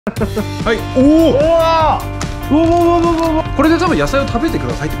はい。おお。これで多分野菜を食べてく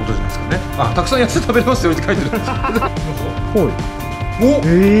ださいってことじゃないですかね。あ、たくさん野菜食べれますよって書いてる。はい。お。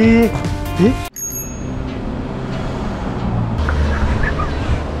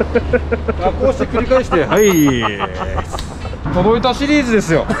こうして繰り返して、はい。届いたシリーズで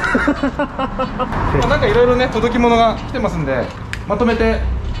すよ。なんかいろいろね、届き物が来てますんで、まとめて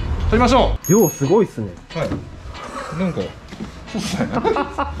取りましょう。量すごいっすね。はい。なんか。そうですね。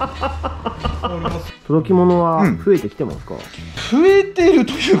届き物は増えてきてますか？増えている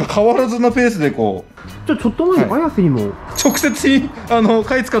というか変わらずなペースでこう。じゃあちょっと前に綾瀬にも直接に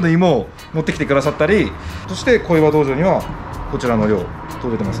貝塚の芋を持ってきてくださったり、そして小岩道場にはこちらの量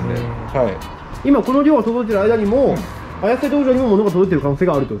届いてますんで、はい。今この量が届いてる間にも、綾瀬道場にも物が届いてる可能性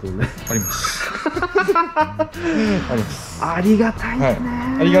があるってことですよね。あります。あります。ありがたいですね。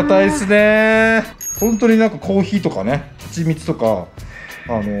ありがたいですね。本当になんかコーヒーとかね、蜂蜜とか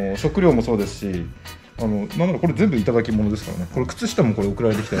食料もそうですし、なんだろう、これ全部いただき物ですからね。これ靴下もこれ送ら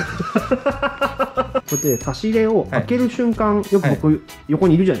れてきたやつ。こうやって差し入れを開ける瞬間、よく僕横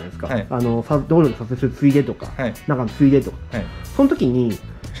にいるじゃないですか。道路で撮影するついでとか、なんかついでとか、その時に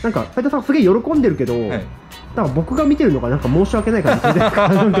なんか斉藤さんすげえ喜んでるけど、なんか僕が見てるのがなんか申し訳ない感じで、な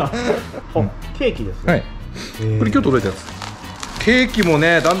んかケーキですね。これ今日届いたやつ。ケーキも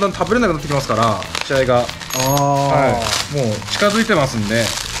ね、だんだん食べれなくなってきますから、試合が。もう近づいてますんで。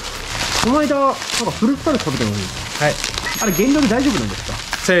この間、なんかフルーツタルト食べたのに。はい。あれ、減量で大丈夫なんですか？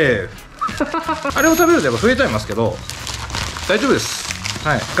セーフ。あれを食べるとやっぱ増えちゃいますけど、大丈夫です。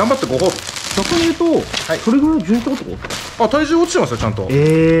はい。頑張ってご褒美。逆に言うと、それぐらい順調ってこと？あ、体重落ちてますよ、ちゃんと。お、トッ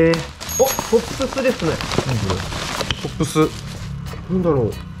プスですね。トップス。なんだろ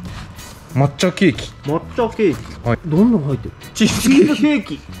う。抹茶ケーキ。抹茶ケーキ。はい。どんなの入ってる？チーズケー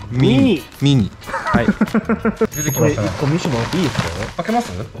キ。ミニ。はい。出てきましたね。1個見せてもらっていいですか？開けま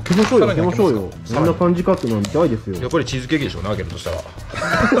す？開けましょうよ。開けましょうよ。どんな感じかっていうのは見たいですよ。やっぱりチーズケーキでしょうね、開けるとしたら。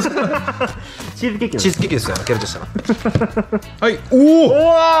チーズケーキ。チーズケーキですよ、開けるとしたら。はい。おお。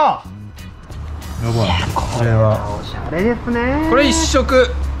やばい。これはおしゃれですね。これ一食。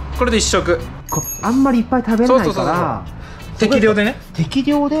これで一食。あんまりいっぱい食べれないから。適量でね。適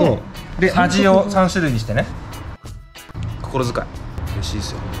量で。で、味を3種類にしてね。心遣い嬉しいで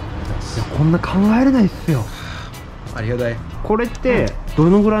すよ。こんな考えれないっすよ。ありがたい。これってど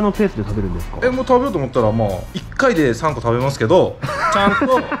のぐらいのペースで食べるんですか？もう食べようと思ったら、まあ1回で3個食べますけど、ちゃん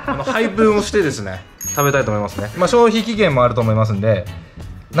と配分をしてですね、食べたいと思いますね。まあ消費期限もあると思いますんで、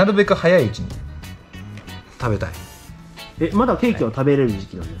なるべく早いうちに食べたい。まだケーキは食べれる時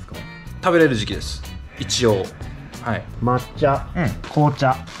期なんですか？食べれる時期です、一応。はい。抹茶、紅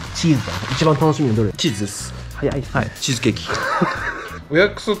茶、チーズだ。一番楽しみなどれ？チーズです。早いっすね。チーズケーキ。お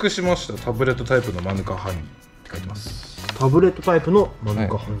約束しました。タブレットタイプのマヌカハニーって書いてます。タブレットタイプのマヌ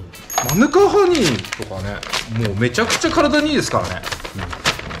カハニー。マヌカハニーとかね、もうめちゃくちゃ体にいいですからね。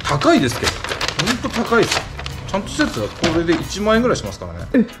高いですけど、ほんと高いです。ちゃんとしたやつはこれで1万円ぐらいしますから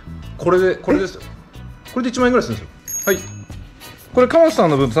ね。これですよ。これで1万円ぐらいするんですよ。はい。これ鎌田さん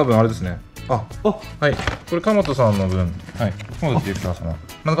の分多分あれですね。はい。これ鎌田さんの分、はい。鎌田ディレクターさんの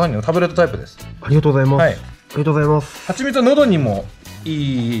マヌカハニーのタブレットタイプです。ありがとうございます。はい。ありがとうございます。蜂蜜は喉にも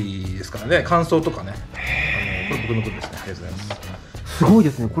いいですからね。乾燥とかね。これ僕の分ですね。ありがとうございます。すごい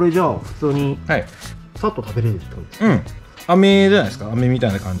ですね。これじゃあ普通にさっと食べれるってことですか？飴じゃないですか。飴みた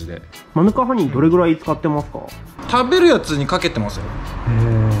いな感じで。マヌカハニーどれぐらい使ってますか？食べるやつにかけてますよ。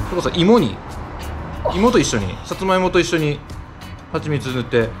それこそ芋と一緒に、さつまいもと一緒に蜂蜜塗っ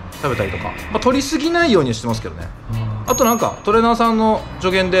て食べたりとか、まあ、取りすぎないようにしてますけどね。あとなんかトレーナーさんの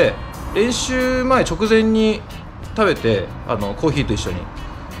助言で練習前直前に食べてコーヒーと一緒に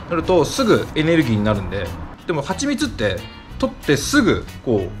やるとすぐエネルギーになるんで。でも蜂蜜って取ってすぐ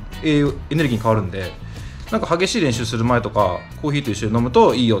こうエネルギーに変わるんで、なんか激しい練習する前とかコーヒーと一緒に飲む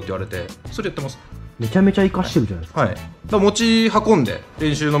といいよって言われて、それやってます。めちゃめちゃ活かしてるじゃないですか。はい。だから持ち運んで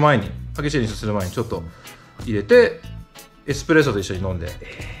練習の前に、激しい練習する前にちょっと入れてエスプレッソと一緒に飲んで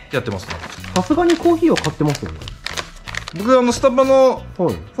やってますね。さすがにコーヒーは買ってますよね。僕スタバの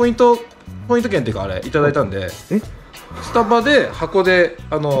ポイント券っていうかあれいただいたんで、スタバで箱で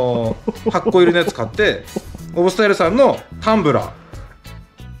8個入りのやつ買って、オブスタイルさんのタンブラ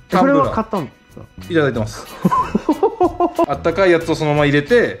ーそれは買ったんですか？いただいてます。あったかいやつをそのまま入れ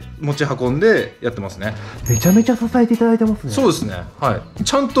て持ち運んでやってますね。めちゃめちゃ支えていただいてますね。そうですね。はい。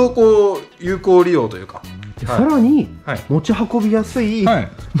ちゃんとこう有効利用というか。さらに持ち運びやすいマ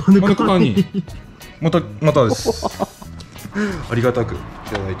ヌカハニー。またです。ありがたくい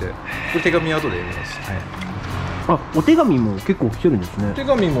ただいて、これ手紙後で読みます。あ、お手紙も結構来てるんですね。お手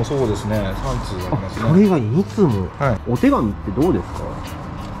紙もそうですね。3通ありますね。それ以外に2通も。お手紙ってどうですか？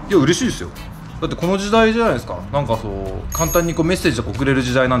いや嬉しいですよ。だってこの時代じゃないですか。なんかそう簡単にこうメッセージとか送れる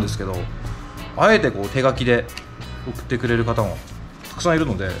時代なんですけど、あえてこう手書きで送ってくれる方もたくさんいる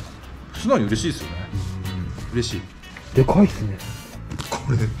ので素直に嬉しいですよね。嬉しい。でかいっすね。こ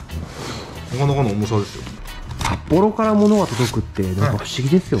れなかなかの重さですよ。札幌から物が届くってなんか不思議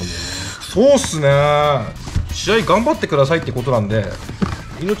ですよね。そうっすね。試合頑張ってくださいってことなんで、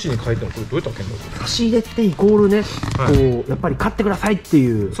命に変えてもこれどうやったらけんだろう。差し入れってイコールね、こうやっぱり勝ってくださいって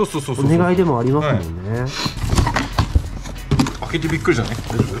いうお願いでもありますもんね。開けてびっくりじゃない？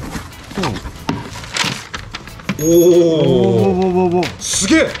おお、す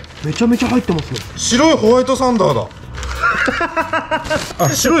げえ。めちゃめちゃ入ってますね。白いホワイトサンダーだ。あ、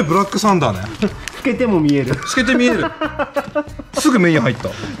白いブラックサンダーね。透けても見える。透けて見える。すぐ目に入った。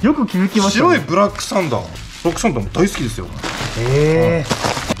よく気づきましたね。白いブラックサンダー。ブラックサンダーも大好きですよ。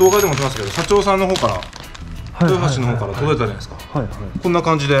動画でも出ますけど、社長さんの方から豊橋の方から届いたじゃないですか。こんな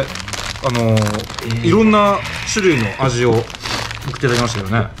感じでいろんな種類の味を送っていただきましたけ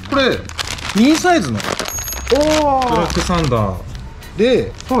どね。これミニサイズのブラックサンダー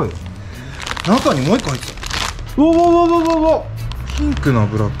で、中にもう一個入ってた。ピンクな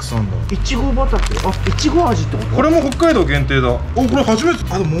ブラックサンダー。いちご畑。あ、いちご味ってこと？これも北海道限定だ。お、これ初めて。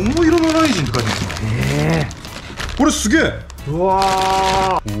あ、でも桃色のライジンって書いてますね。これすげえ。う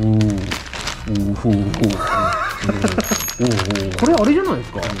わー。これあれじゃないで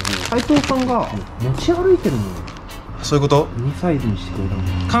すか。斉藤さんが持ち歩いてるの。そういうこと？ミニサイズにしてくれたの。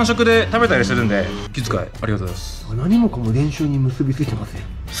間食で食べたりするんで気遣いありがとうございます。何もかも練習に結びついてますね。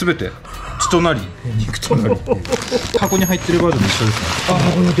すべて血となり肉となり。箱に入ってるバージョンも一緒ですね。あ、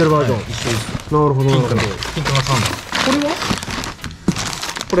箱に入ってるバージョン、一緒です。なるほど。ピンクなサンダー。これは？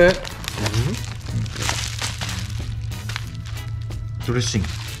これドレッシング。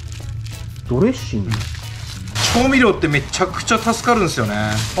ドレッシング。調味料ってめちゃくちゃ助かるんですよね。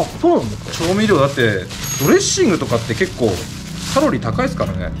あ、そうなんですか。調味料だってドレッシングとかって結構カロリー高いですか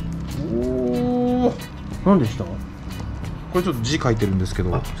らね。おお。何でした？これちょっと字書いてるんですけ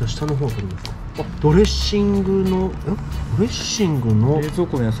ど。あ、じゃあ下の方取りますか。ドレッシングの冷蔵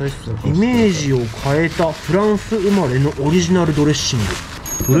庫の野菜室イメージを変えたフランス生まれのオリジナルドレッシング。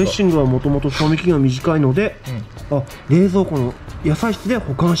ドレッシングはもともと賞味期限が短いので、冷蔵庫の野菜室で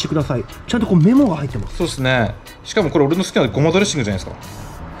保管してください。ちゃんとこうメモが入ってます。そうですね。しかもこれ俺の好きなごまドレッシングじゃないです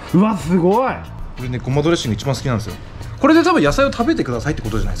か。うわ、すごい。これね、ごまドレッシング一番好きなんですよ。これで多分野菜を食べてくださいってこ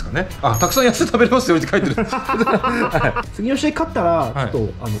とじゃないですかね。あ、たくさん野菜食べれますよって書いてる。次の試合勝ったらちょっ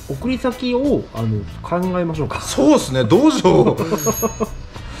と送り先を考えましょうか。そうですね。どうしよう。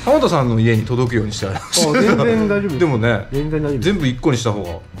浜田さんの家に届くようにしてあります。全然大丈夫。でもね、全然大丈夫。全部1個にした方が。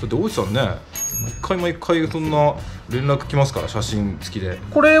だって大内さんね、毎回そんな連絡来ますから、写真付きで。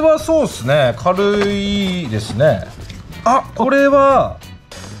これはそうですね、軽いですね。あ、これは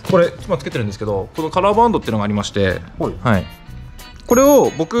これ今つけてるんですけど、このカラーバンドっていうのがありまして、はい、これを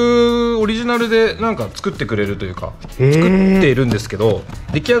僕オリジナルでなんか作ってくれるというか作っているんですけど、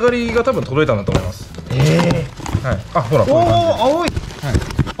出来上がりが多分届いたんだと思います。はい、あ、ほら、こういう感じで、青い、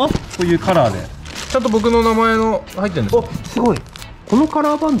こういうカラーでちゃんと僕の名前の入ってるんですよ。すごい。このカ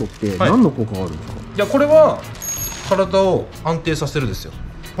ラーバンドって何の効果があるんですか？いや、これは体を安定させるですよ。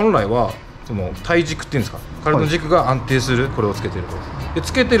本来はその体軸っていうんですか、体の軸が安定する、これをつけてると。で、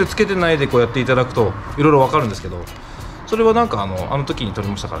つけてるつけてないでこうやっていただくといろいろ分かるんですけど、それはなんかあの時に撮り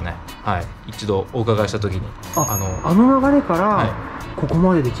ましたからね。はい、一度お伺いした時にあの流れからここ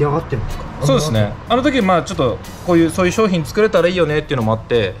まで出来上がってるんですか？そうですね。あの時まあちょっとそういう商品作れたらいいよねっていうのもあっ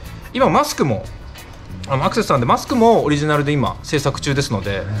て、今マスクもアクセスさんでマスクもオリジナルで今制作中ですの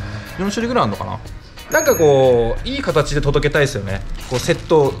で、4種類ぐらいあるのかな。なんかこういい形で届けたいですよね。こうセッ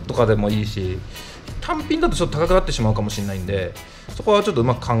トとかでもいいし、単品だとちょっと高くなってしまうかもしれないんで、そこはちょっとう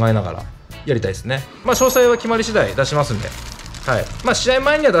まく考えながらやりたいですね。まあ詳細は決まり次第出しますんで、はい、まあ試合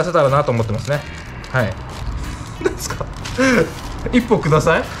前には出せたらなと思ってますね。はい。何ですか？一歩くだ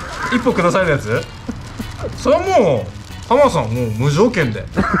さい。一歩くださいのやつ？それはもう浜田さんもう無条件で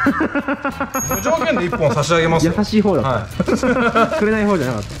無条件で1本差し上げますよ。優しい方だった、くれない方じゃ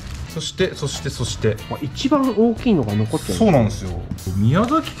なかった。そして一番大きいのが残ってる。そうなんですよ。宮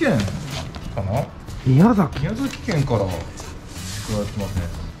崎県かな。宮崎県から作られてますね。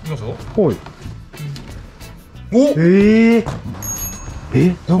いきますよ。はい。お、こ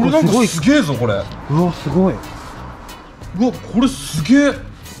れなんかすげえぞこれ。うわ、すごい。うわ、これすげえ。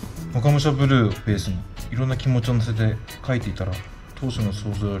若武者ブルーをベースにいろんな気持ちを乗せて描いていたら、当初の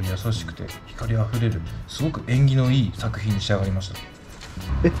想像より優しくて光あふれるすごく縁起のいい作品に仕上がりました。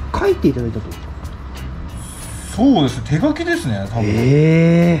描いていただいたと？そうですね、手書きですね、多分。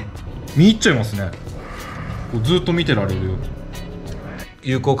見入っちゃいますね。こうずっと見てられるように。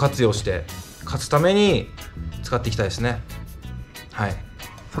有効活用して勝つために使っていきたいですね。はい。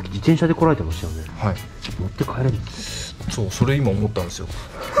さっき自転車で来られてましたよね。はい。持って帰れるんですか？そう、それ今思ったんですよ。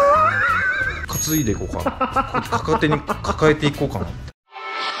担いでいこうかな。片手に抱えていこうかなって。